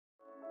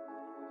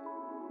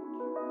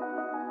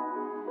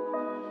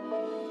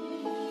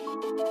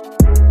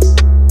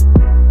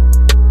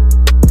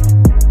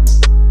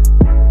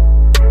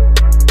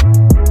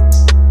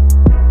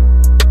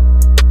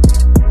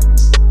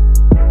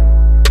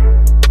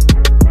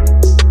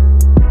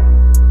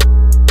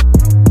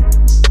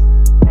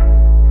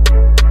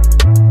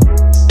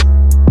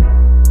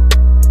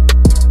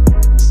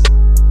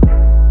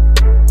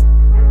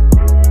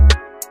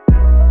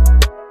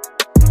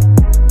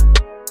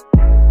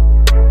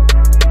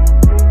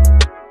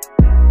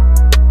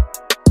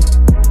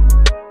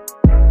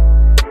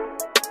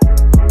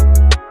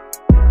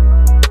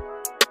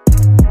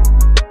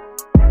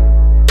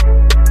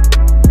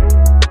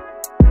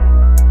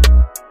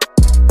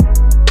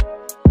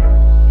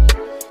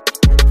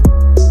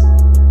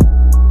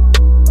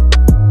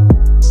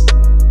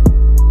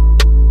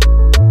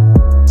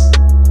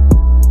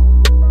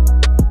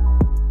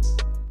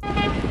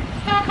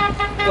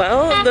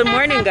Well, good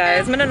morning,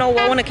 guys. I don't know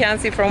what one can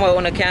see from what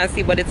one can't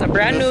see, but it's a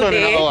brand new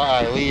day.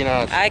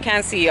 I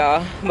can't see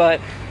y'all,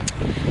 but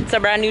it's a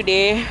brand new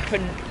day.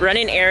 We're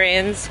running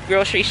errands,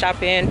 grocery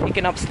shopping,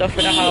 picking up stuff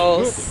for the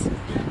house.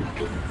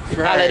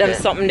 All of them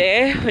something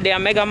there. They are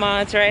Mega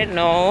Mart right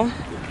now.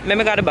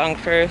 Maybe got the bank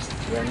first.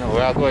 Yeah, no,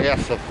 we'll go here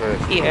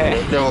first. Yeah.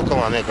 Then we'll come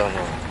and make a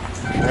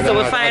So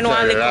we'll find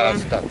one liquor.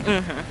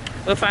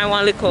 We'll find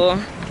one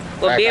liquor.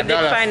 Well, Babe did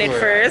find it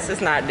first.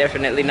 It's not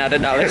definitely not a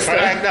dollar store.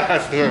 Like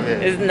dollar store,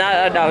 man. It's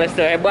not a dollar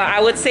store, but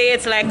I would say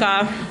it's like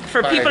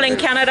for people in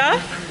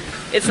Canada,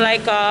 it's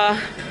like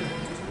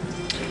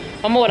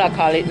what would I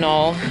call it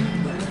now?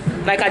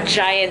 Like a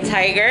giant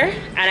tiger,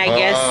 and I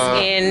guess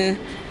in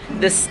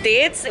the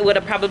States it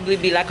would probably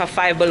be like a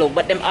Five Below.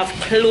 But them have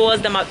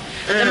clothes, them have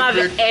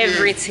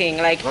everything,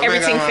 like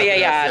everything for your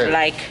yard,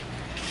 like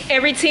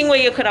everything where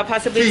you could have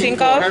possibly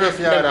think of,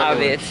 them have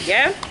it.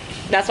 Yeah,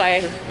 that's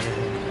why.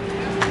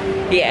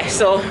 Yeah,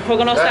 so we're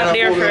gonna start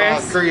there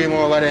first. Cream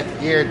over the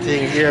ear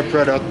thing, ear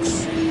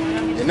products,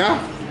 you know?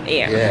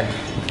 Yeah.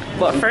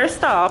 But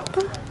first up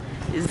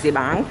is the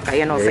bank.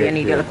 You know, so you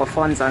need your little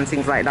funds and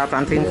things like that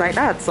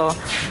So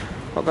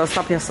we're gonna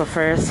stop here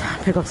first,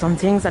 pick up some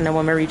things, and then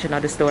when we reach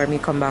another store, me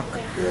come back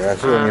and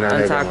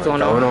talk to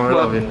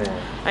them.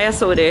 I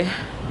saw they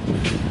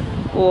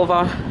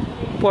over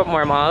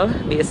Portmore Mall,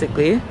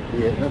 basically.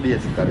 Yeah, not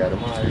basically the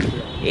mall.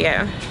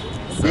 Yeah.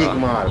 Big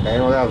mall. I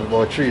know we have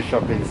about 3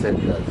 shopping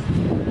centers.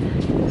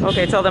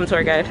 Okay, tell them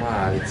tour guide.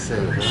 Mall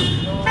itself.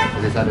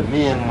 This is the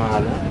main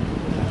mall.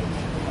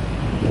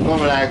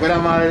 Come like, what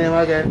am I name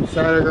again?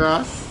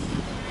 Sawgrass?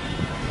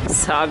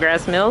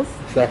 Sawgrass Mills?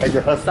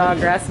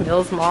 Sawgrass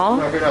Mills Mall.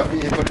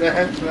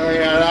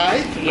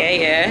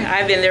 Yeah.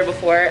 I've been there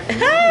before.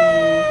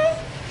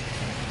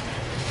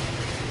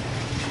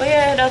 But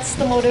yeah, that's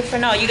the motive for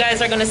now. You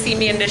guys are gonna see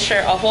me in this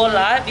shirt a whole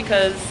lot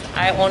because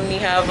I only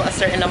have a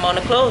certain amount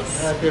of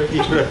clothes.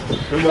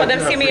 But them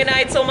see me in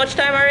it so much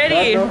time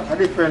already. A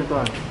different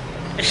one.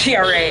 Yeah,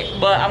 right.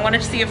 But I'm gonna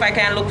see if I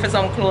can look for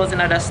some clothes in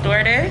another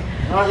store there.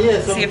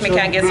 See if we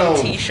can get some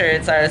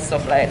t-shirts or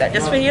stuff like that.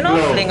 Just for, you know,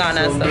 fling on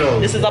and stuff.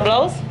 This is a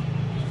blouse?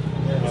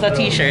 It's a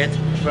t-shirt.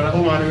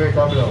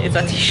 It's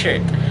a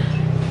t-shirt.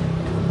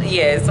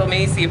 Yeah, so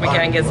maybe see if we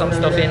can get some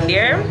stuff in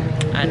there.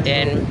 And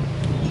then,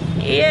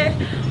 yeah.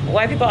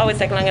 Why people always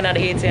take long at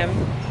the ATM?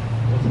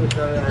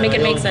 Make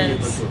it make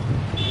sense.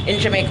 In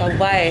Jamaica,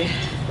 why?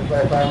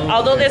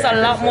 Although there's a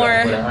lot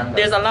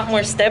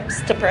more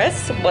steps to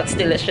press, but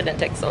still it shouldn't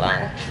take so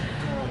long.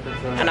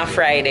 And a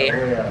Friday,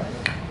 a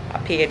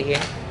payday,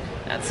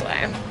 that's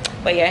why.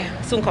 But yeah,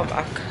 soon come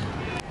back.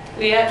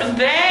 We at the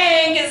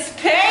bank, it's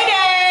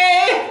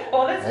payday!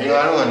 Oh, let's you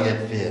don't want to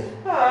get paid.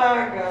 Oh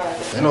God.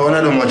 You know, we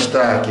don't do much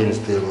talking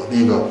still, but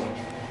big up.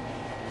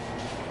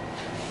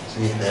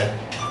 See there?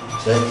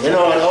 So, you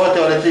know, out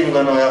of the thing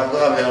going on, you have to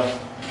have your,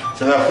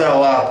 so we have to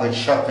walk with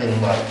shopping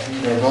bags.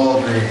 They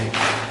go green.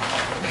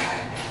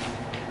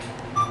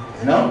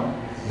 You know?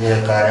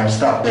 Yeah, because I'm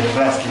stuck with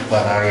plastic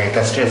bag and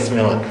it stress me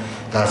out.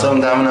 Because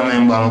sometimes I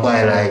remember I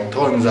buy like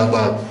tons of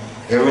bags.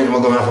 Every minute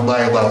I'm going to have to buy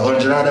a bag,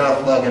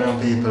 $100 bag, you know,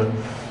 people.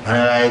 And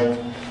I like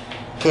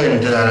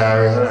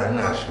 $20 I'm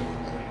not sure.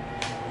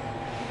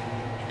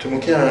 So I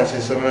can't see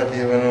some of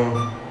you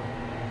know.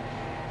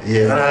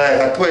 Yeah, and I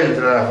like $20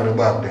 for the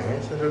bag then. I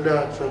said,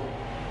 that so.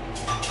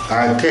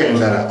 Or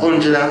 $10,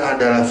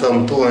 $100,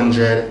 some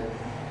 $200.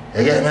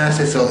 You get me? I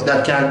say so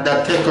that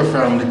take her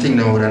from the thing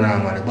that I would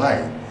normally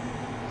buy.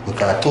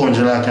 Because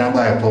 $200 can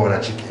buy a pound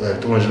of chicken. Well,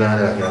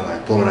 $200 can buy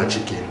a pound of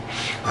chicken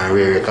and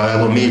rare. Because I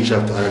go meat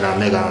shop to another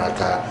Mega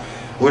Mart.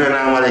 We don't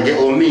normally get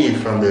our meat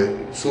from the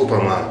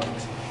supermarket.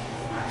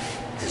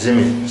 You see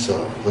me?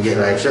 So we get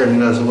like certain in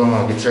the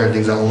supermarket, certain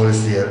things are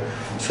wholesale.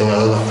 So we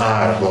go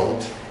hard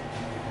about.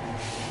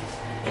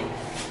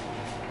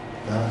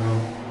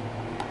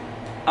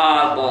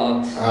 All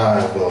about.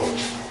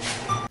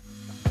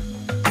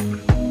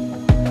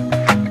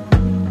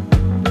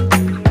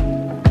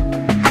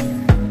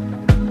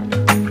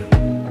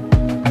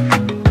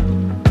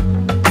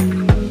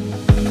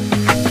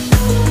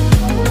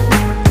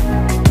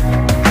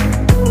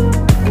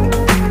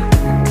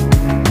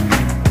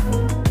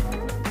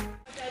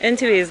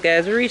 Anyways,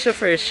 guys, we reached the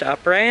first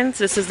shop, right?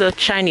 This is the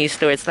Chinese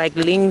store. It's like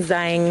Ling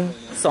Zhang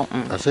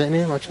something. That's it,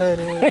 name? I tried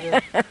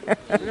it.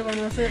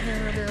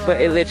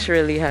 But it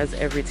literally has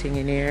everything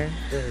in here.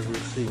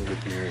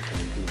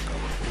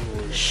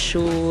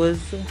 Shoes.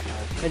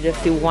 I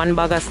just see one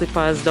bag of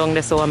slippers down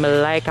there, so I'm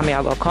like, I mean,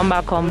 I'll go come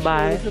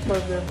by.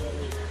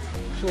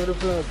 Show the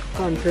vlog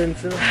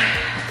contents, you know.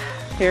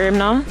 Hear him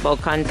now?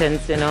 About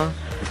contents, you know.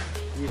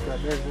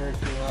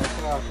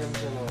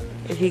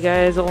 If you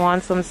guys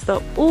want some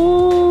stuff,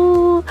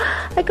 ooh,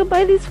 I could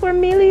buy these for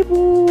Millie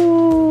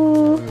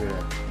Boo.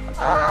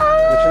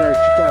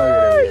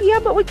 Yeah,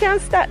 but we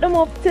can't start them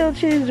up till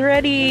she's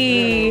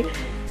ready.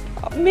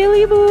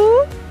 Millie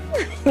Boo.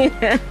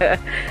 I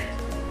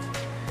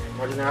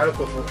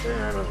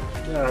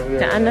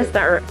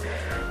understand.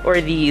 Or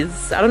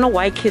these. I don't know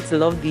why kids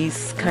love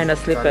these kind of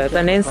slippers,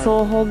 and they're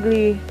so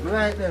ugly.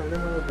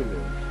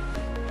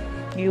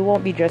 You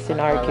won't be dressing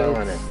our kids,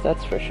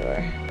 that's for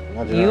sure.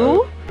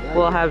 You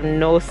will have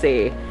no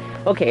say.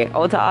 Okay,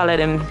 out of all of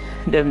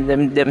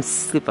them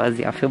slippers,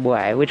 yeah, for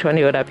boy, which one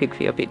you would have picked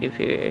for your picnic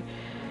for?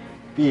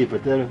 People,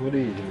 tell me who do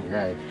you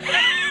right?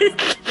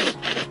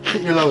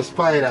 You love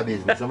spider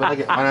business. I'm gonna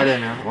get one of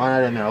them,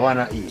 I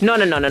wanna eat.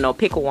 No.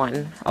 Pick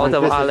one out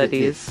of all of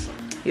these.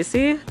 You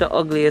see? The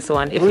ugliest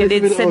one. If you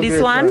did say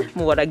this one,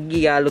 I would have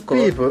given you a look.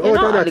 People,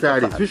 out of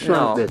that which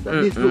one is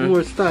better? This look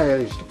more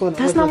stylish.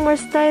 That's not more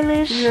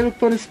stylish. Yeah, look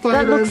for the spider.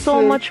 That looks so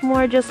much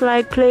more just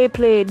like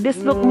play. This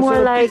look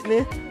more like...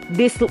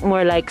 This look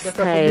more like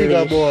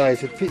stylish.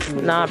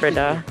 Nah,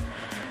 brother.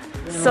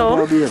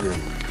 So...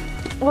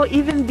 Well,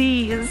 even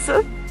these.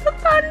 Look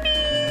on these.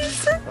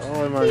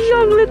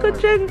 Young little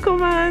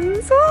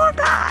gentlemen. So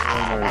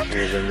God.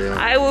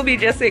 I will be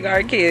just like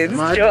our kids,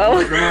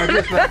 Joe.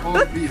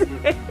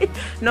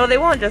 No, they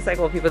won't just like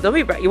old people. Don't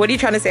be bright. What are you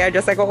trying to say? I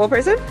just like an old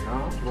person?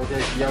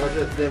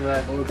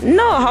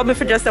 No, how about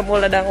for just them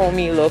older than old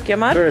me look, you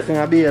man? First thing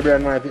I be a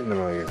brand my pitney.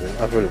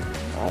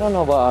 I don't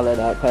know about all of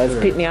that, cause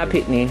pitney or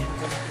pitney.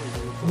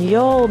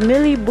 Yo,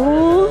 Millie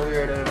Boo.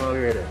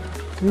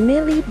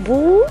 Millie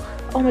Boo?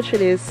 How much it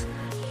is?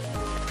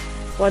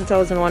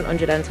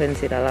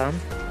 $1,120.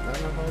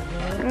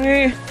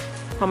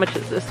 How much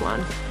is this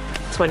one?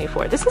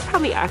 24. This is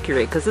probably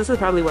accurate because this is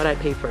probably what I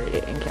pay for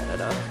it in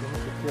Canada.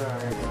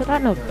 So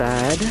that's not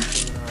bad.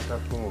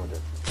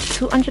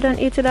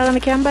 $280. I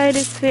can buy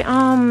this for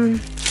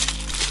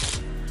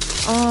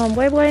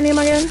what boy name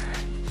again?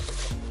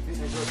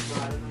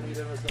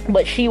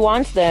 But she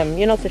wants them,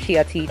 you know, so she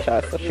a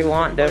teacher, so she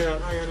want them.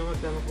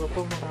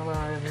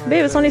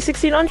 Babe, it's only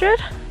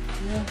 1,600.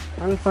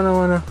 I'm gonna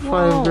want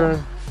 5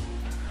 grand.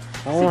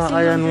 I want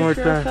iron more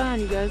time.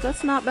 Fan, you guys,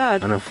 that's not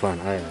bad. And a fan,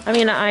 iron. I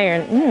mean, an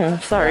iron.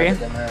 Sorry.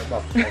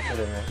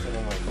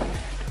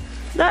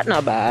 That's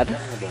not bad.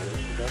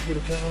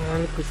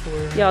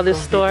 Yo, this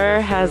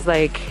store has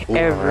like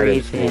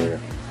everything.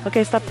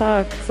 Okay, stop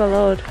talking. It's so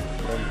loud.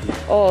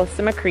 Oh,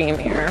 some cream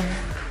here.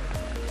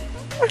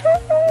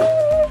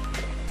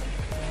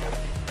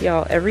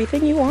 Yo,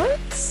 everything you want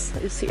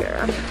is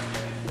here.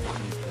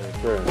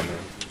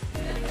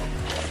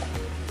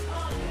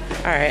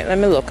 Alright, let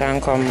me look and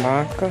come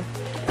back.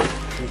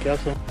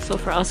 So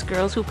for us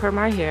girls who perm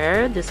our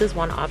hair, this is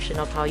one option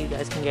of how you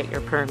guys can get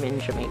your perm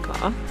in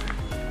Jamaica.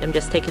 Them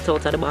just take it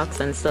out of the box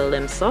and sell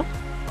them so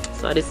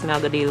this is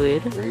not gonna deal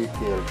with.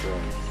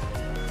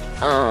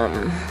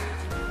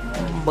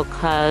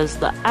 Because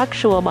the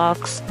actual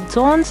box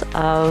don't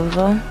have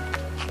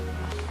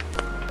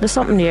there's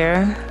something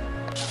there.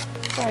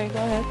 Sorry, go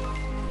ahead.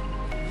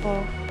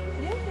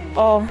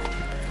 Oh.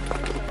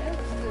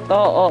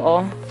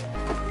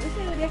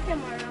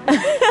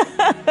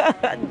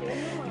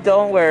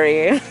 Don't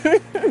worry.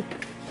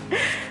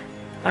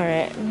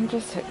 Alright, let me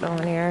just sit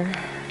down here.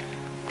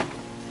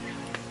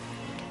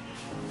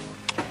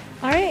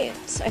 Alright,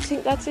 I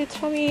think that's it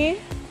for me.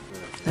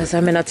 As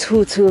I'm in a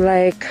too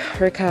like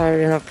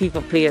recording of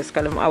people place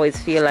because I always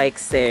feel like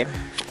say,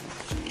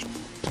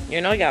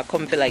 you know, you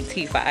come to like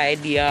tea for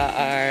idea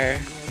or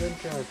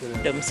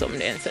them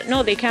something. So,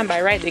 no, they can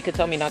by right. They could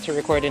tell me not to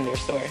record in their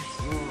store.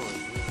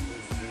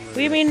 What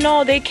do you mean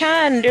no, they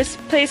can. There's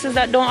places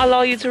that don't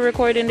allow you to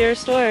record in their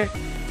store.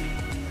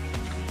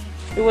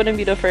 It wouldn't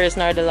be the first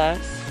nor the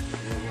last.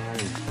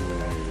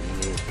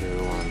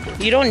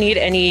 You don't need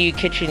any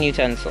kitchen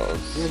utensils.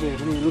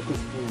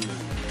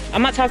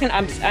 I'm not talking,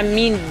 I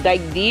mean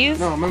like these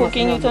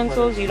cooking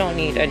utensils, you don't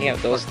need any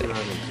of those things.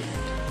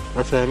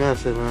 That's what I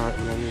said.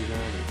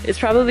 It's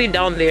probably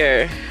down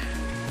there.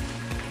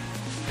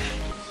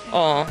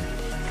 Oh.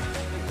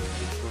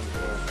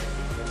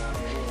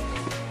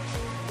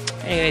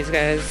 Anyways,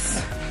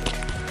 guys,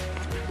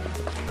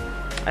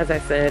 as I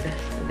said,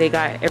 they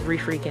got every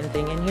freaking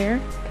thing in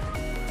here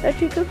that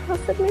you could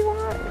possibly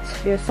want.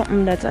 There's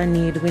something that I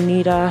need. We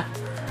need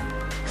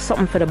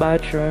something for the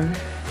bathroom.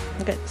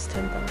 Look at this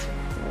 10,000.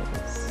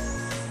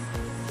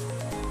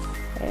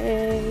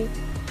 Hey.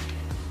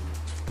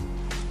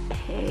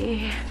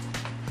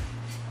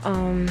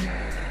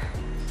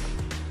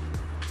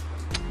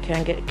 Can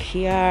I get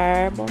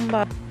Kiar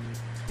Bomba?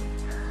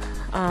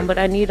 But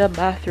I need a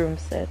bathroom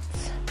set.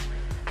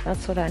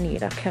 That's what I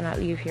need. I cannot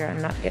leave here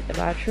and not get the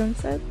bathroom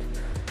set.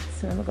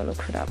 So I'm gonna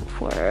look for that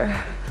before.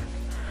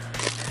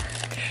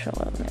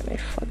 Let me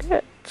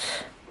forget.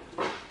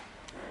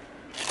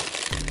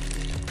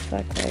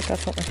 Exactly, I got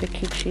something for the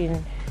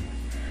kitchen.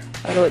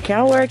 Although it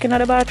can work in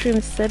the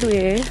bathroom said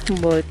way,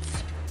 but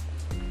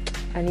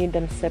I need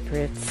them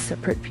separate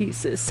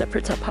pieces,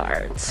 separate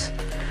apart.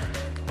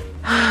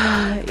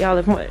 Y'all,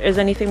 if there's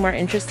anything more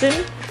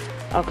interesting,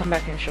 I'll come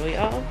back and show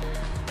y'all.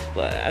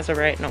 But as of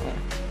right now, I'm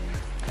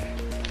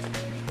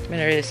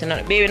gonna really see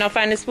nothing. Baby, not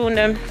find the spoon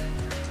them.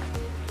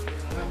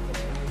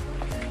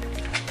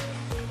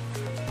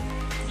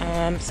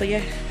 So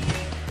yeah,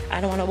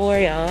 I don't want to bore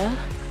y'all.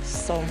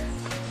 So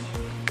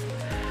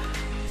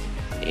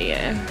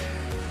yeah.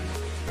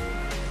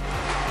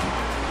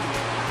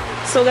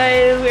 So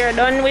guys, we are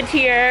done with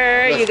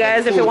here. You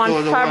guys, if you want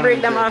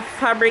fabric them of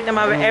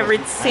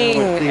everything.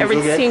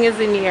 Everything is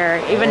in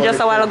here. Even just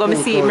a while ago,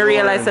 me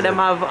realized that them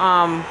have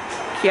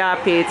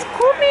carpets.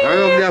 Come in. I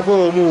love that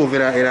for move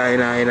in a,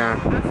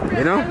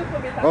 you know,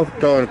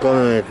 uptown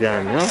community,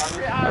 you know,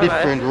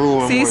 different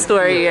room. See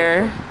story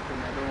here.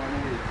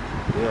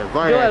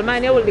 Yeah, Joel,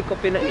 man, you will lick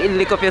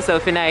up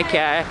yourself in a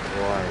car.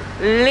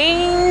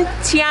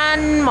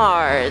 Lintian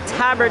Mart,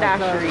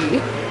 haberdashery.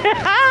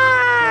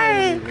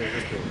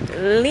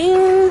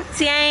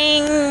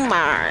 Lintian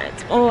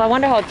Mart. Oh, I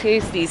wonder how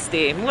tasty these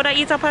stay. Would I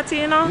eat a patty,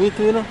 you know? Me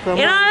too, you know. You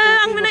know how long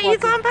I'm gonna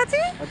eat some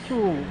patty?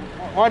 True.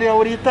 What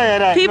are you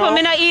tired of? People,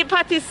 me not eat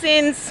patty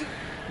since.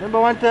 Remember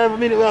one time,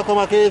 minute we come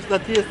and the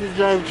taste this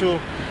drive through.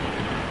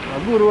 A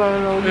good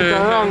one, now, it's a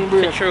wrong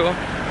break. True.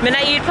 Me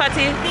not eat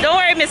patty. Don't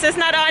worry, miss, it's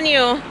not on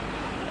you.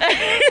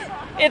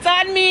 It's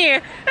on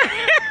me.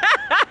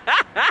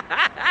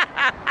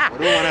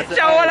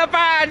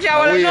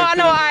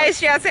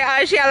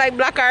 She like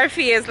black her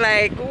face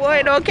like,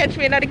 boy, don't catch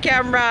me in the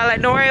camera.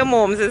 Like, don't worry,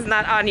 moms, it's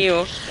not on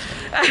you.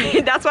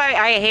 That's why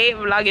I hate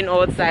vlogging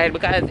outside,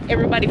 because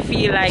everybody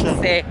feel like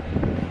say,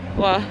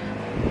 what?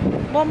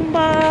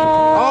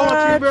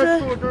 Bombard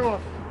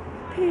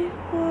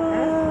people.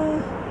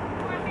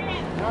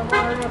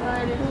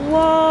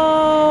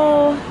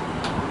 Whoa.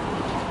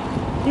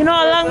 You know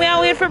how long me I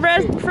wait for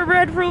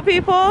breadfruit,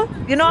 people?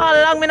 You know how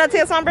long me not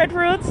taste some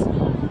breadfruits?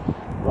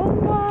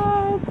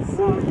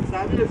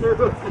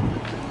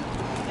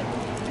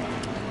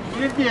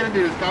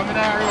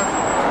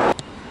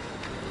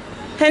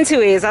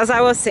 Anyways, as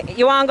I was saying,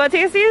 you want to go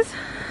taste these?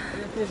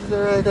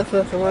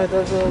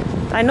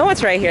 I know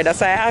it's right here. That's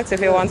why I asked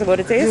if you want to go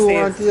to taste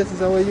these.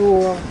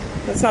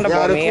 That's not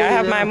about me. I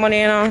have my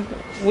money, you know.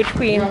 Which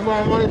queen? I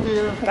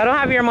don't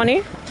have your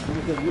money.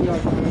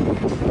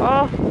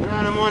 Oh.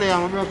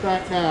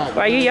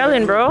 Why are you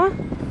yelling, bro?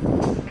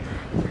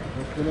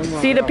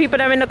 See the people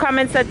that in the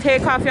comments that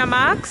take off your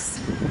marks?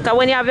 Because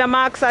when you have your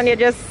marks on, you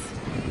just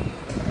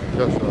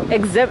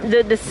exempt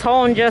the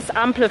sound just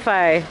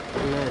amplify.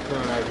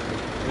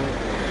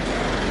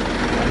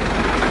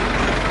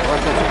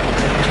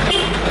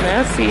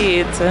 I see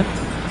it.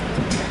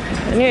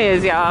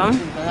 Anyways, y'all.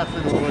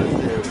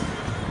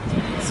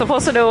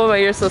 Supposed to do over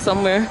here, so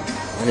somewhere.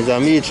 And it's a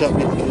meat shop.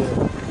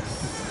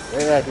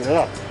 Right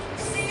here.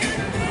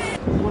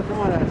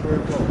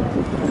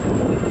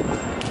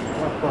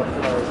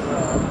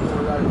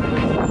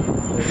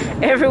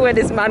 Everywhere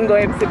this man go,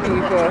 MC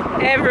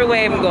people.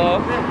 Everywhere him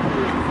go.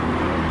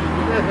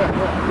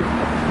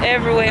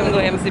 Everywhere him go,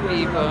 MC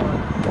people.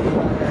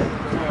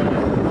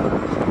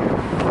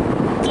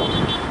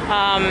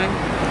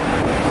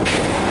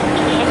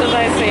 What was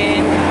I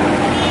saying?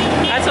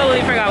 I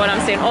totally forgot what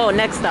I'm saying. Oh,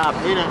 next stop.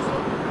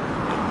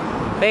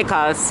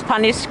 Because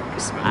Spanish,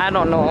 I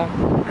don't know.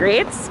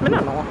 Grapes? I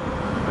don't know.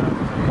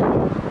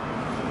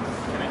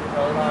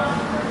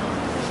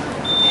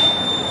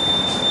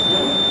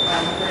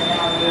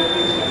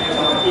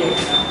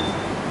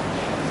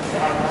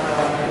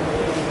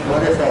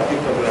 What is that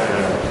picture?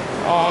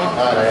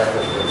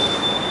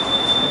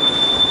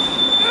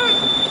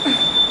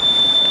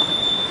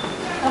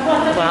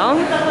 Well,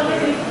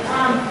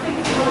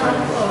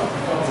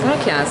 I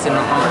can't see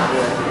nothing.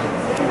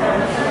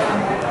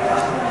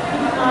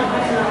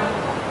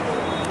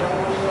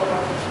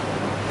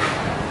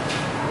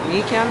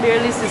 You can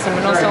barely see some.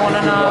 No someone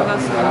in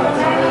August.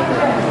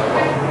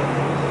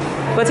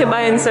 What you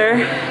buying, sir?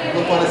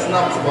 Look on the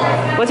snacks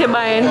bar. What you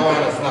buying? I want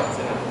the snacks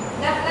in it.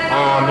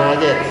 I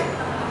get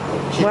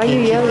chicken. Why are you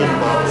yelling?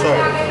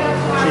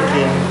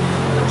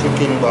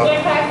 Chicken bar.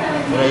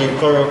 When I eat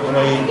curry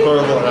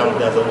goat,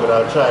 that's what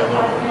I'll try.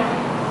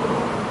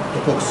 To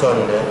cook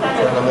Sunday. So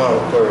I'm going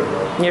to curry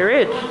goat. You're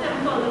rich. No,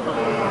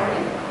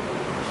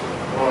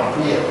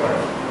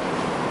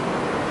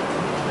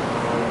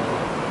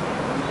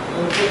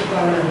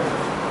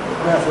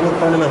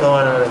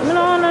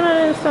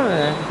 it's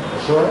not.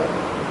 Sure?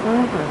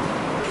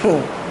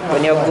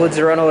 When your goods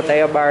run out of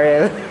your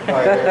barrel.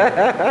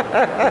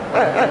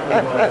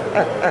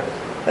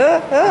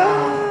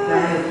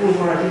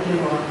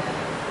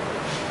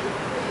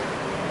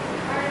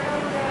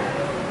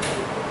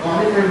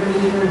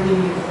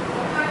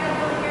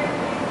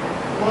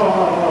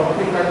 Oh,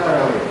 think that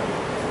way.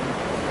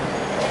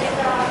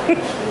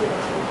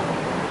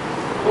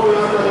 Oh,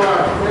 you're the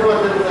one. Say what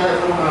the guy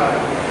is on.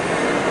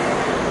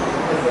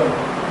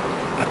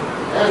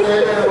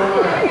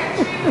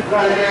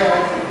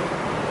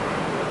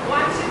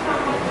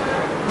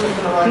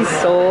 He's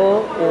so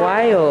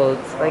wild.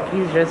 Like,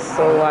 he's just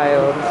so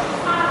wild.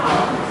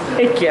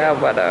 Yeah,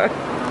 brother.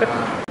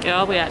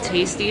 Yeah, we're at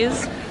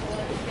Tasties.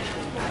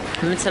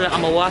 Let me tell you,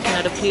 I'm walking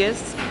out of the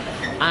place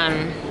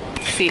and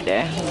see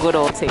there, good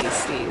old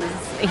Tasties.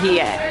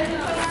 Yeah.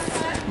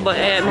 But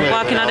I'm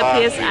walking out of the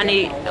place and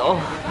oh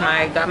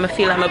my god, I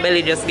feel like my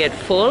belly just get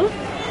full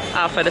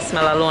after the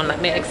smell alone. Like,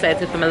 me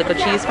excited for my little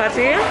cheese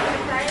patty.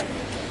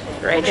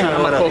 Right now,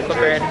 I'm a cocoa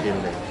bread.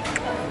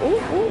 Ooh, ooh, ooh,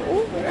 ooh,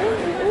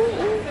 ooh, ooh.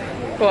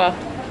 What?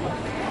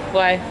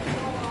 Why?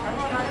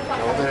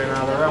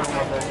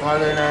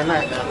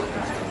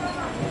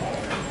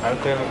 I'm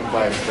going to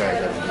buy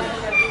fries.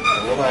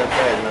 I'm buy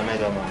fries in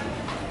Mega Man.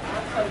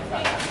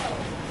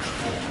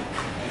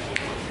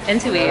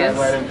 Anyways,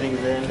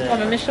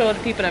 let me show the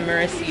people that I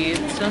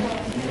received.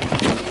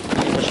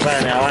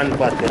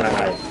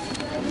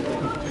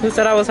 Who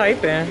said I was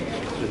hyping?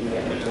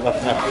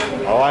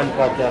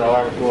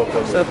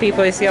 So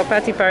people, you see how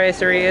Patty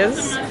Paris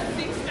is?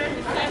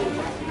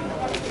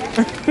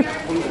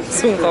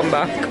 Soon come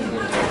back.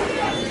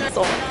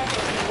 So,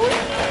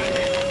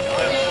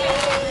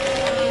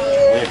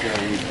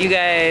 you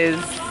guys,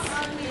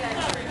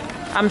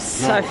 I'm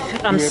so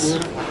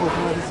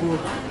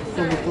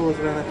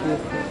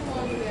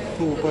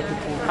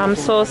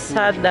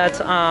sad that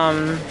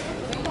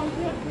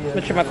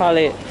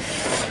whatchamacallit,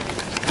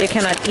 they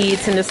cannot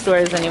eat in the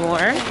stores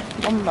anymore.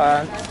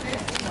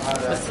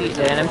 Let's see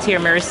then. I'm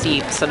tearing my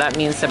receipt, so that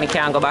means that I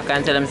can't go back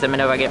and tell them that I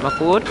never get my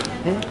food.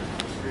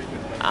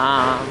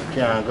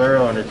 Can't go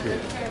around the trip.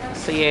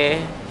 So yeah.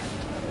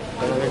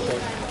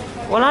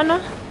 Well,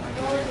 Anna,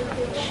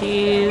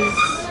 cheese.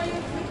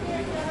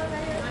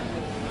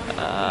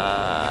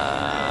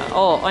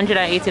 Oh,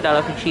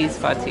 $180 for cheese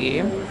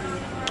patty.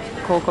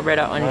 Cocoa bread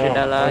at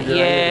 $100.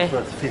 Yeah.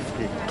 Plus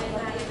 50.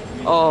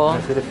 Oh.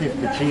 So the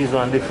 50 cheese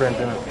on different.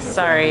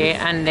 Sorry,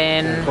 and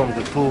then. It comes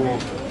to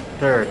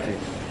 $230.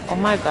 Oh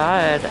my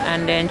god,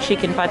 and then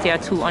chicken patty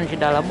at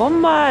 $200.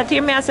 Bomba,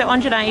 hear me I say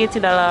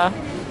 $180.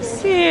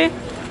 See,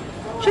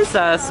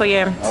 Jesus. So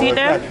yeah, see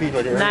there?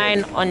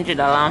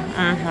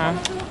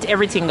 $900.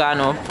 Everything gone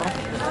up.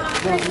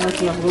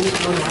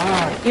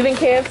 Even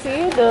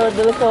KFC, the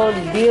little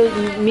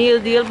meal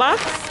deal box.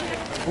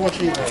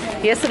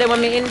 Yesterday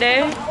when we in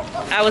there,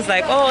 I was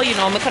like, oh, you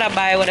know, I could have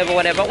buy whatever.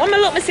 When I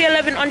look, I see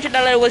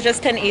 $1,100. It was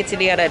just $10.80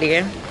 the other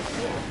day.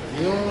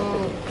 Yo.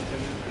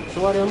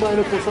 So what am I going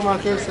to put some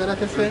KFC that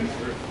you friend?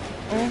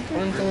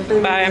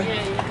 Bye.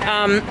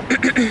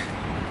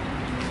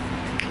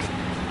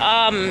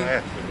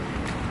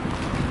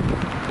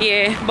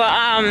 Yeah, but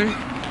I'm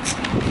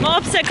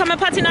upset because my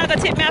party not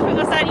gonna take me out to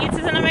go start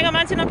eating in the Mega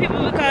Man, you know,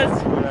 people, because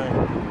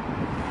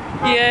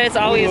yeah, it's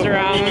always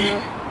wrong.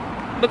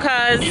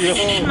 Because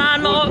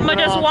man, I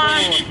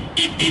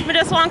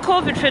just want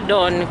COVID for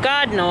done.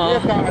 God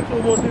no.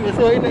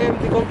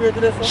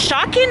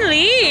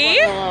 Shockingly.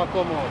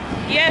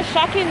 Yeah,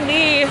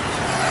 shockingly.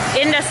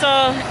 In the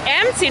store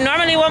empty.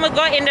 Normally when we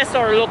go in the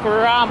store look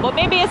rum, but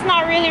maybe it's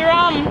not really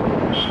rum.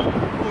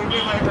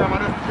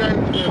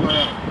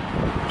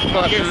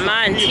 But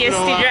man,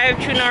 TST drive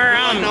through no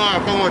rum.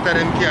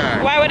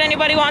 Why would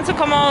anybody want to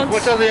come out?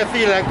 What does it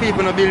feel like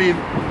people don't believe?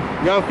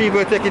 Young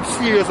people take it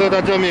serious out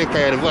of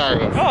Jamaica, the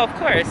virus. Oh, of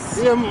course.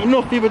 Yeah,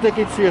 enough people take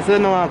it serious, they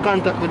don't want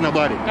contact with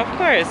nobody. Of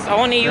course.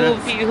 Only you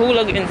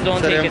hooligans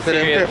don't take it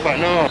serious.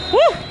 No.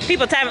 Woo!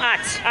 People time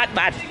hot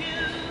bad.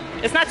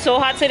 It's not so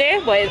hot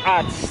today, but it's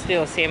hot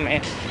still, same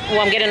way. Oh,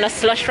 I'm getting a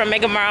slush from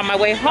Mega Mar on my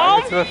way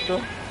home.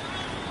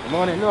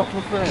 Morning, no,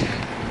 my friend.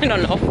 I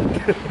don't know.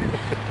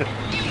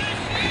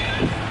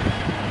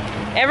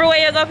 Everywhere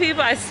you go,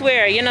 people, I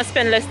swear, you not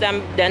spend less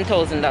than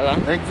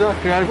 $10,000.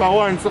 Exactly, and if I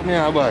want something,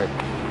 I buy.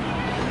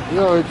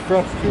 Yo, it's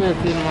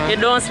frustrating, man. You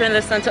don't spend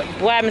less than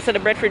why I said the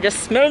bread fruit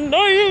just smell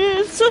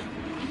nice.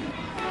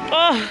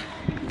 Oh,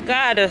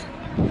 God,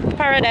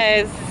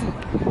 paradise.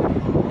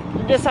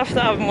 You just have to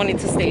have money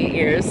to stay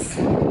here.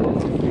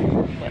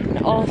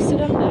 But oh, sit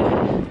down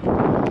there.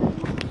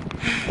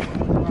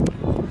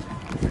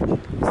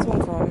 Soon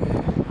come.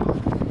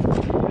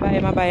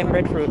 I'm buying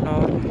breadfruit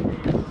now.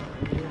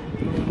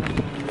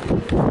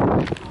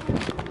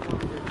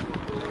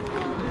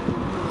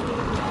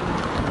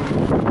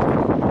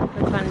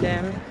 Look on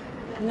them.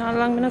 You know how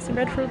long we not see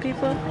breadfruit,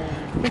 people?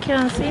 You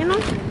can't see, you know?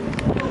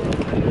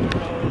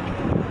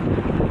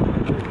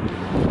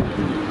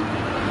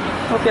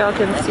 Hope y'all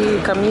can see.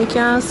 Come, you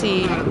can't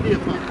see.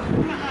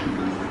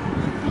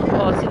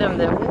 Oh, see them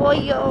there.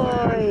 Oi,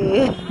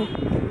 oi.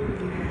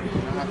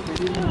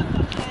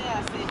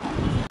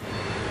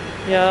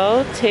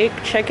 Yo,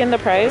 check in the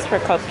price for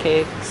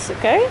cupcakes,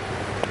 okay?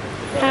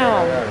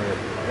 How?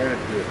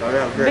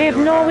 Babe,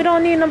 no, we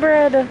don't need no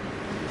bread. Yeah,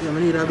 we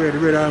need a bread. The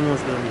bread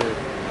almost done, babe.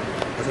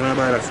 That's when I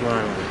buy that small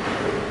one.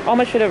 How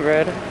much for the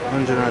bread?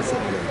 170.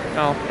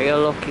 Oh, you're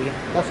lucky.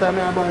 That's why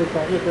I buy it for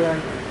 80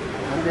 and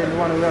then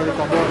one will have it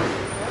for bonus.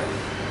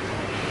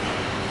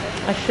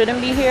 I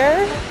shouldn't be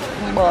here,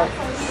 but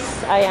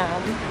I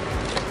am.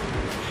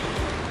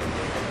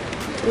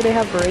 Do they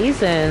have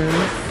raisins?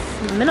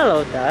 I'm gonna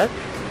load that.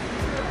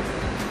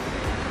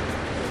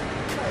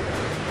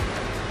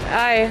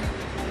 Hi.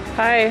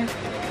 Hi.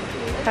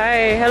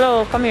 Hi.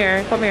 Hello. Come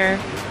here. Come here.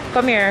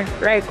 Come here.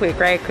 Right quick.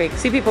 Right quick.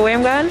 See people where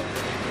I'm going?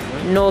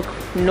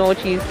 No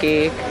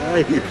cheesecake.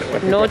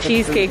 No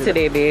cheesecake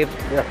today, babe.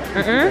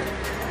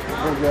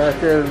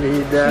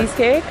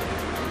 Cheesecake?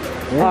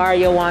 Or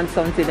you want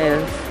something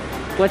else?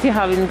 What you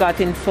haven't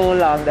gotten so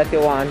long that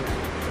you want?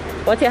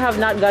 What you have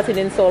not gotten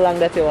in so long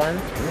that you want?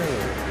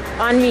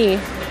 On me.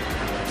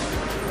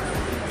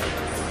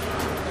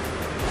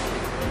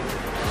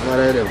 What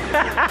are them?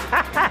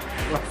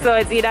 So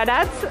it's either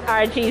that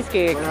or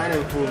cheesecake.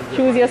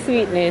 Choose your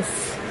sweetness.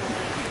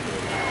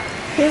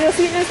 Choose your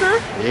sweetness, man?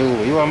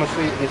 You want my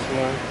sweetness,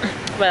 man?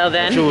 Well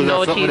then,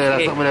 no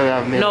cheesecake.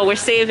 We no, we're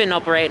saving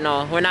up right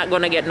now. We're not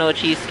gonna get no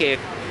cheesecake.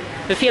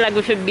 We feel like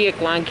we should bake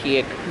one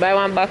cake. Buy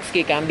one box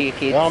cake and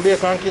bake it. You want to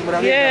bake one cake?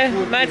 But yeah,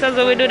 might as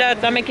well we do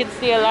that to make it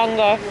stay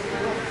longer.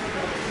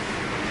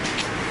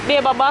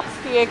 Babe, a box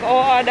cake.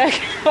 Oh, that.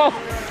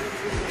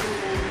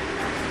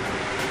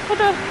 What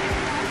the?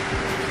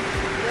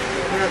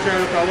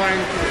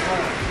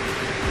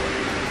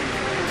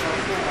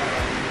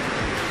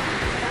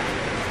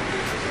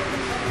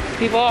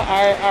 People,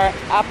 our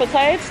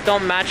appetites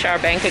don't match our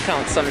bank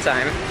accounts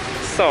sometimes.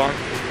 So, I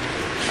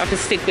have to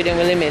stick within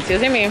the limits. You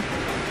see me?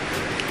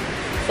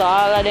 So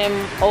all of them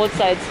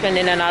outside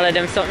spending and all of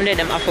them something they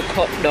them have to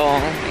cut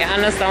down. You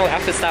understand? We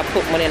have to start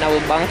putting money in our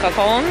bank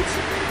account,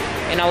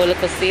 in our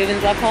little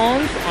savings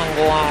account, and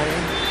go on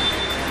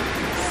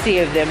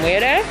save them. Where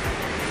there?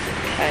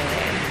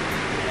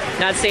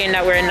 Not saying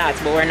that we're not,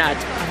 but we're not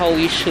how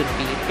we should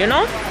be, you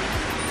know?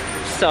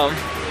 So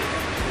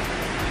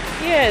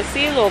yeah,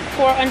 see, look,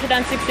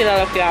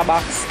 $460 for a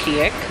box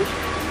cake,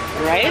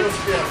 right?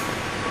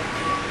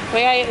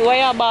 Where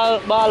you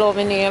ball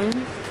over name?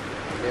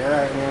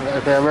 Yeah,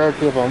 if I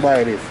work up and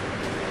buy this,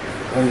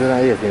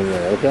 118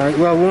 there. Okay,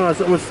 well, we want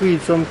something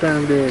sweet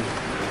sometime, babe.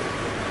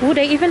 Oh,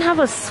 they even have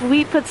a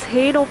sweet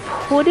potato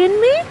pudding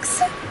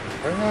mix?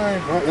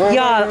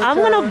 Y'all, I'm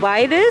gonna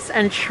buy this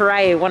and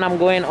try it when I'm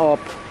going up.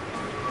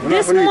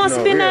 This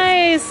must be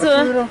nice.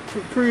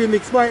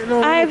 Pre-mix bite,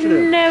 no? I've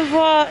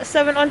never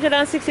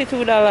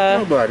 $762.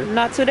 Nobody.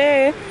 Not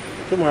today.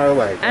 Tomorrow,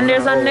 bite. And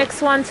there's a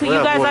next one too.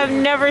 You guys, I've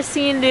never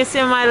seen this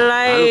in my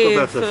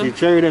life. See,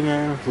 cherry them,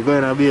 man. We're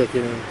going to bake,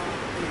 you know.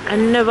 I've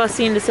never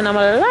seen this in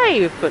my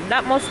life.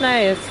 That must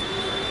nice.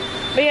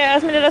 But yeah,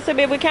 as me did I say,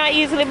 babe, we can't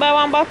easily buy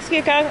one box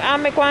cake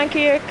and make one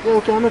cake. Yeah,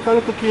 we can make a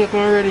little cake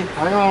already.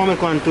 I don't want to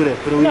make one today.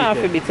 For the weekend. No,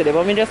 have to be today,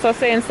 but me just was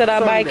saying instead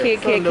of buy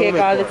cake all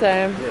the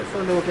time. Yeah,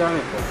 Sunday we can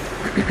make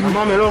one. And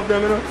mommy love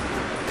them, you know.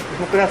 If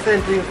we could have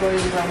sent things for you,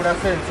 we would have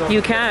sent some.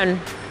 You can.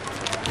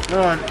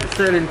 No,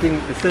 selling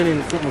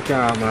something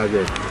can't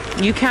get.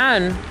 You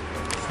can.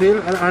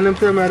 Still, and them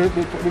tell me the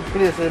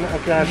place I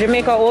can't.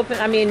 Jamaica open,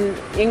 I mean,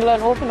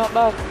 England open up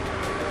back.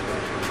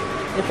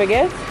 You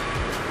forget?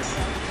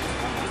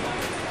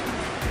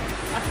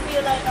 I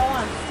feel like I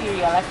want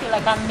cereal. I feel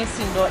like I'm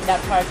missing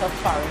that part of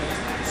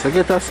foreign. So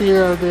get a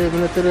cereal, babe.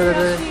 I'm tell you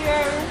that.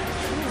 Cereal.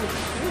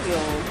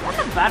 That's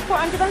not bad for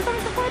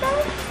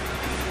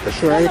 $174.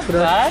 That's right for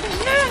that. Bad?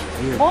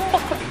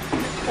 Yeah.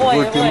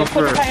 Wait,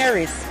 put it on your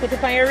wrist. Put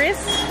it on your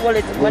wrist. Well,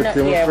 it's put it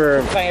on your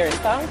wrist.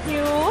 Thank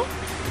you.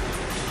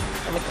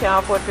 I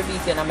can't afford to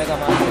beat you in a mega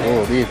man.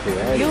 Oh, beat you.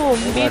 Right? You,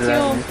 beat you.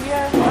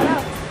 Yeah, what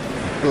up?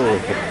 Oh,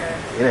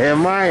 you know,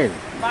 mine.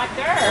 Back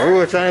there. We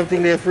were trying to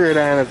think they're afraid of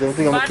anything. I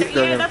think I'm going to kick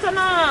them. Yeah, that's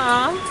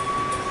enough.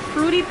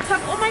 Fruity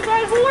Pebble. Oh my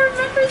god, who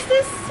remembers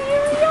this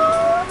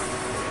cereal?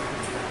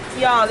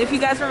 Y'all, if you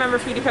guys remember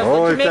Fruity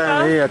Pebble,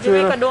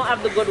 Jamaica don't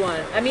have the good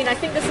one. I mean, I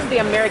think this is the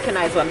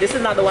Americanized one. This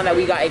is not the one that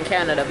we got in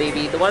Canada,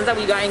 baby. The ones that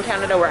we got in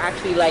Canada were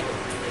actually like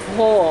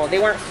whole. They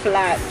weren't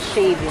flat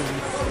shavings.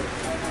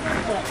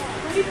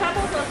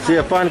 See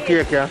a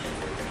pancake, yeah?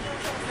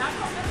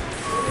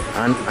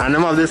 And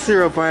them have the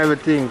syrup and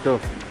everything too.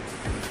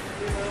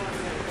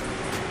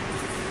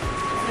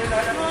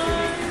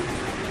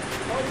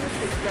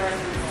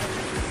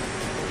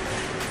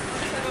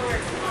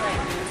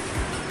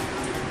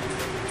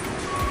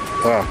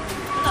 Oh.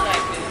 I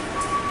like this.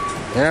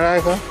 You don't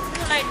like it?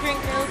 I like drink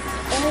milk.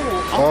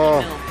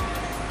 Oh,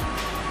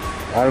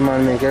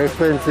 almond milk are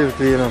expensive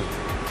too, you know.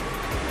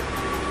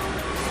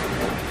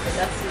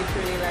 That's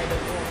literally like the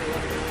only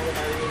one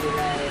I really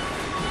like.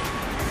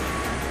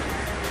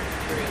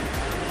 Drink.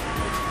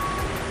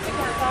 You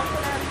can't talk to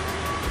them.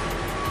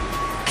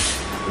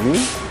 Me?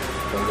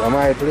 Am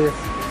I place?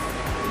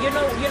 You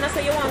know,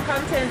 say you want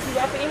content, you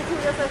have to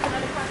include yourself in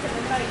the content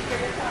and like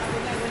share your talk.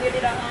 When you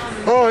did a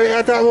Oh,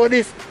 yeah, talk about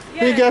this.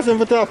 Yeah. You guys have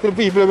to talk to the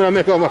people when I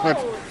make a man.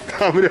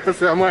 Come here and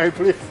say, am I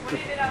place? When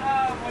you did a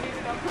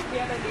cook the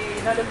other day,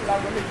 another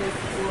vlog when you did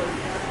school.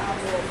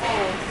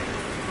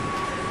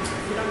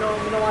 You know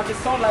don't want to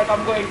sound like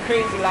I'm going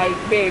crazy like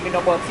babe, you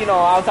know, but you know,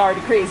 I was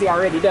already crazy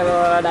already.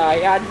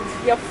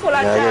 You're full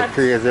of chat. Yeah, you're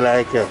crazy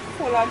like you.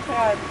 Full of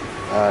chat.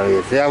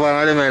 Always. You have one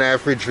of them in the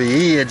fridge for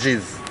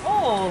ages.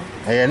 Oh.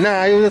 And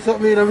nah, you just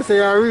something, you know, say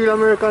you're a real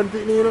American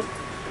thing, you know.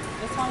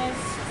 This one is,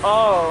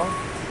 oh.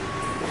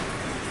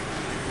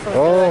 So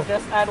oh,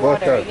 just add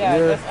water.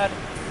 Yeah,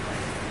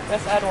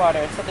 just add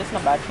water. So this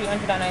number,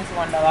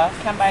 $391.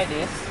 Can buy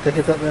this. Take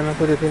it up then and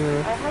put it in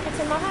there. I have it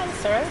in my hand,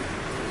 sir.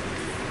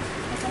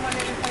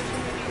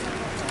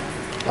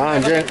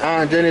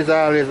 Aunt Jen is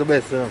always the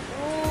best, you know.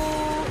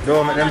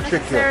 Don't make them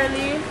trick you.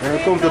 When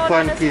it comes to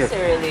pancake.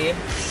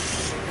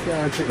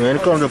 When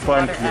it comes to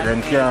pancake,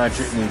 then can't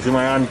trick me. See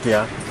my auntie,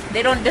 yeah?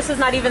 They don't, this is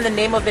not even the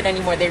name of it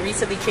anymore. They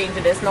recently changed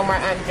it. There's no more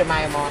Aunt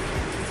Jemima.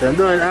 So I'm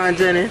doing Aunt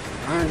Jenny,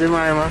 Aunt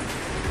Jemima.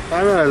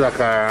 I know it's a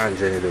car Aunt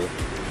Jenny do.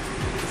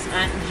 It's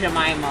Aunt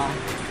Jemima.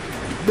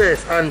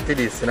 Best auntie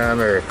this in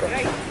America.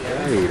 Right.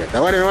 Yeah. I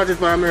want to watch it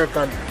for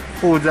American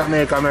foods that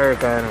make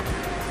America, you know.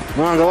 I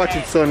want to watch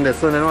it Sunday.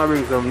 Sunday I want to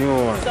bring some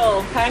new ones.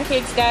 So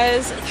pancakes,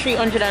 guys,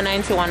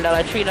 $391.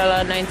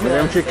 $3.91.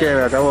 Them chicken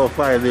at about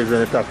 5 days when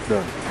the tax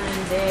done.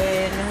 And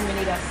then we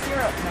need a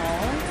syrup now.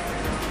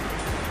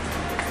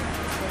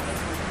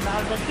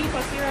 Now the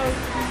cheaper syrup.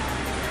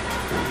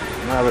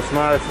 Now the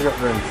smallest syrup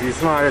then. The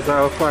smallest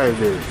are 5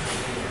 days.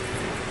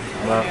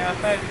 Yeah,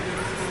 5 days.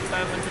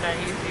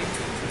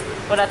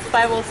 580. But that's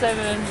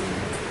 507.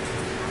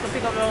 So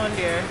pick up the one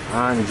there.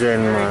 Aunt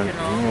Jen, man.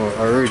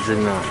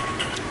 Original.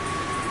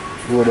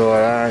 Good old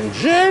Aunt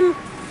Jen.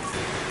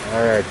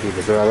 Alright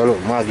people, so I gotta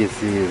look Maggie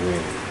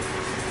seasoning.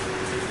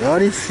 You know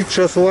this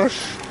citrus wash?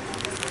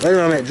 Why do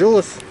I make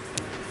juice?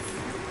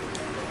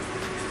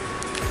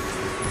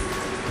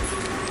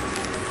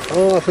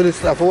 Oh, for this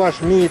stuff,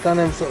 wash meat and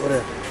them stuff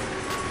there.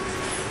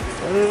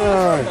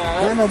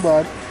 That's not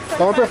bad.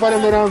 So I prefer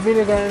them than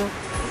vinegar, you know.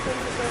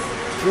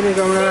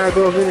 Vinegar, I'm gonna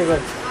go vinegar.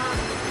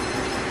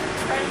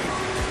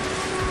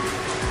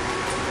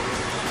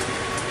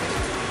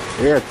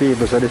 Yeah,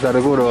 people, so this is the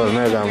good old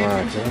Mega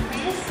March. Eh?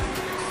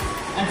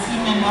 It's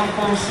an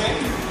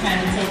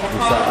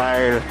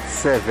aisle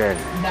 7.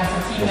 My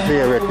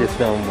favorite this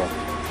number.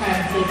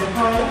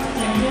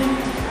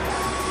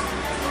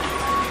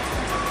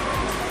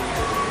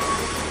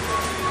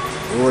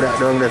 Oh, that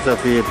down there, so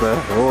people.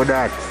 Oh,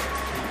 that.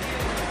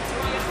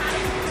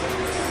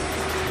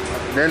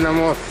 Then I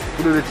must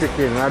do the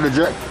chicken. I do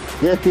jerk.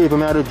 Yeah,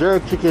 people, I do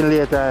jerk chicken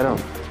later, you know.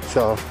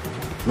 So,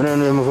 I don't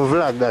know if I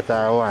vlog that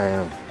or why, you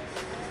know.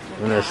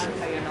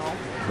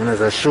 I'm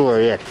not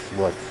sure yet,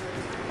 but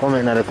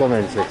comment in the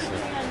comment section.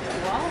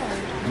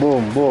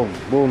 Boom, boom,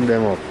 boom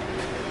them up.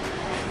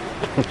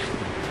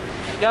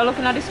 Y'all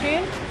looking at the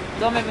screen?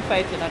 Don't make me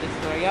fight you at the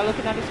store. Y'all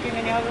looking at the screen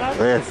in your vlog?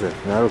 Yes, sir.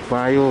 I look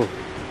for you.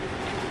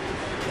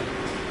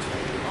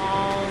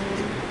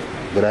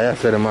 But I have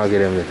to market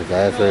them because I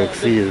have to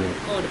exceed them.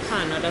 Oh, the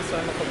pan, no, that's why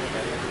I'm coming with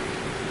that.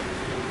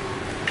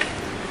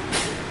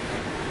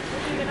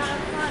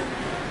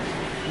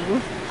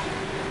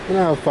 You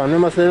know, fun.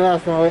 Remember say the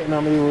last time I went and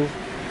I use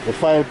the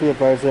file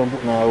paper so I'm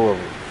putting it all over.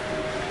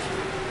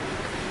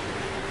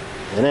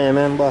 You know,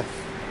 remember?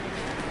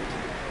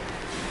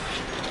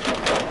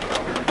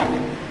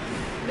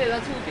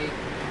 That's too big.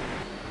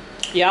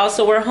 Y'all,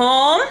 so we're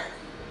home.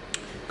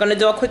 Gonna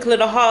do a quick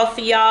little haul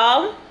for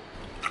y'all.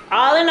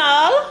 All in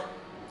all,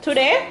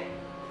 today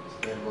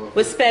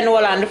we spend,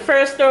 well, on the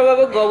first store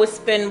where we go, we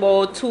spend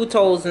about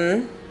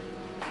 2,000.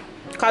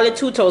 Call it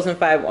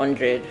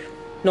 2,500.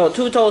 No,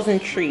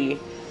 2,003.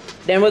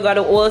 Then we got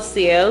a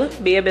wholesale.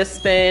 Baby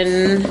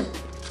spend.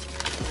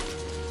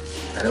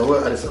 And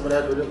what are some of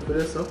that for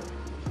this stuff?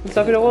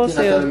 Stuff for the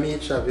wholesale.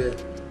 Meat shop, yeah.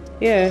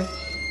 Yeah.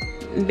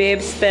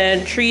 Babe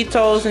spent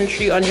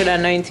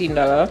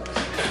 $3,319.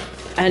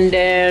 And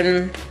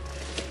then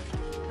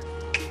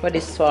what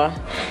is this for?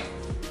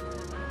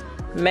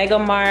 Mega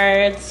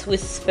Mart, we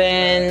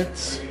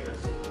spent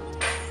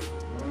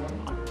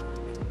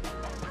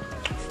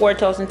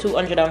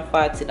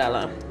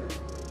 $4,240.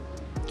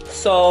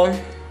 So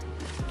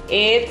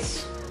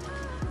it's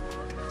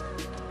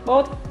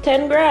about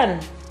 10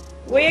 grand.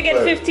 Where you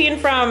get 15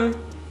 from?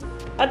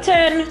 A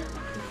 10,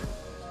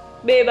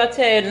 babe, a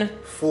 10.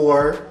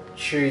 4,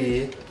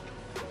 3,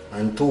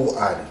 and 2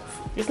 add.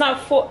 It's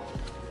not 4.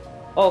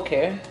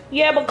 Okay.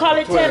 Yeah, but call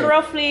it 12. 10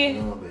 roughly.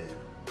 No, babe.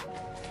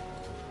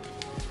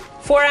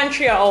 4 and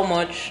 3 are how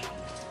much?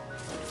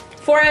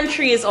 4 and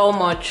 3 is how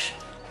much?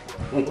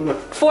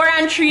 4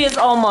 and 3 is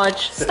how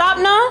much? Stop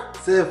now?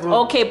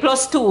 Okay,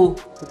 plus 2.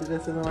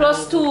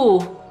 Plus 2.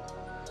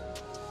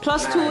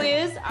 Plus 2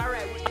 is?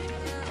 Alright.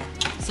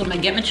 So I'm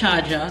gonna get my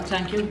charger.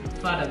 Thank you,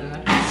 Father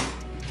God.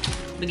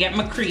 We get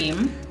my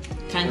cream.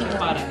 Thank you,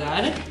 Father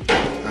God.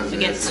 We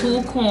get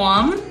 2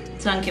 comb.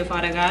 Thank you,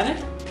 Father God.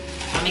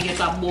 And we get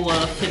a bowl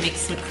to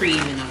mix my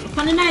cream in. Look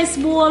at the nice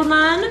bowl,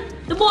 man.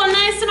 The bowl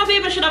nice, you know,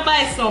 baby. I should have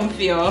buy some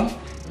for you. So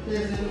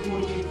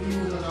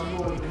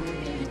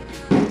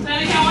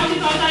you can wash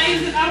it out and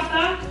use it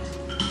after.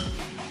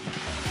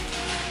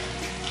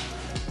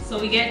 So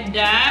we get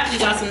that. We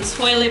got some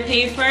toilet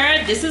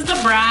paper. This is the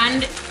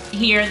brand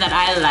here that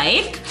I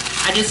like.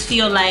 I just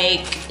feel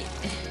like,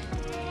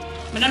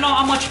 I don't know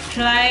how much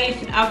ply,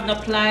 if I have no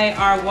ply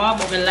or what,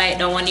 but I like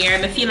that one here.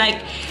 I feel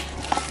like,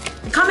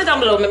 comment down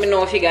below, let me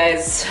know if you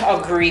guys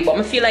agree, but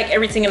I feel like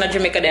everything in a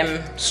Jamaica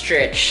Dem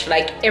stretch,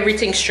 like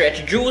everything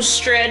stretch, juice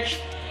stretch,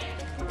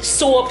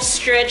 soap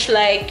stretch,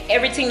 like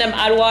everything them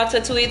add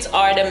water to it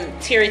or them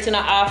tear it in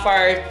a half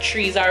or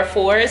 3s or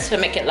 4s to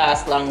make it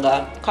last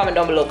longer. Comment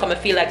down below, come and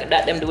feel like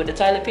that them do with the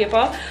toilet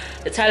paper.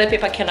 The toilet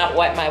paper cannot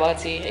wipe my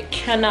body, it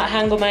cannot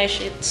handle my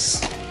shit.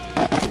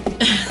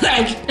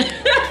 Like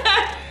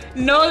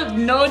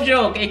no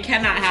joke, it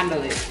cannot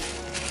handle it.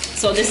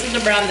 So this is the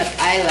brand that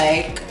I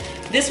like.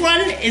 This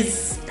one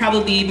is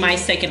probably my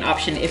second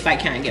option if I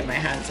can't get my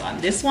hands on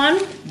this one,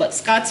 but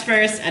Scott's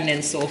first and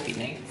then Sophie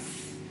next.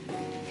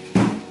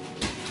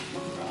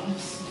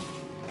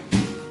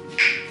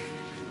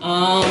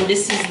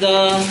 This is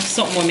the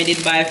something we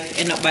did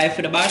end up buying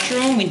for the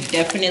bathroom. We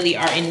definitely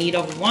are in need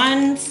of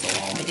one, so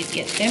we did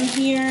get them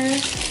here.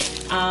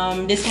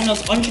 This one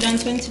was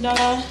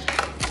 $120,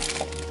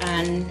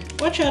 and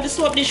watch out, the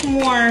soap dish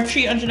more,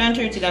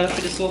 $330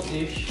 for the soap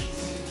dish.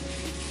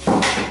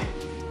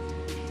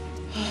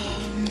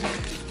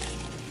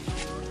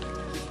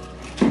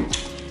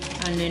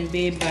 And then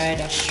babe buy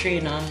the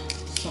strainer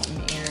something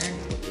here.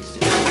 This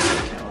is I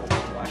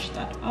can wash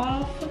that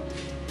off.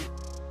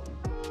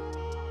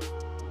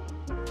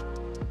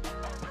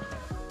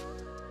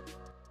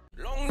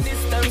 Long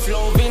distance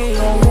love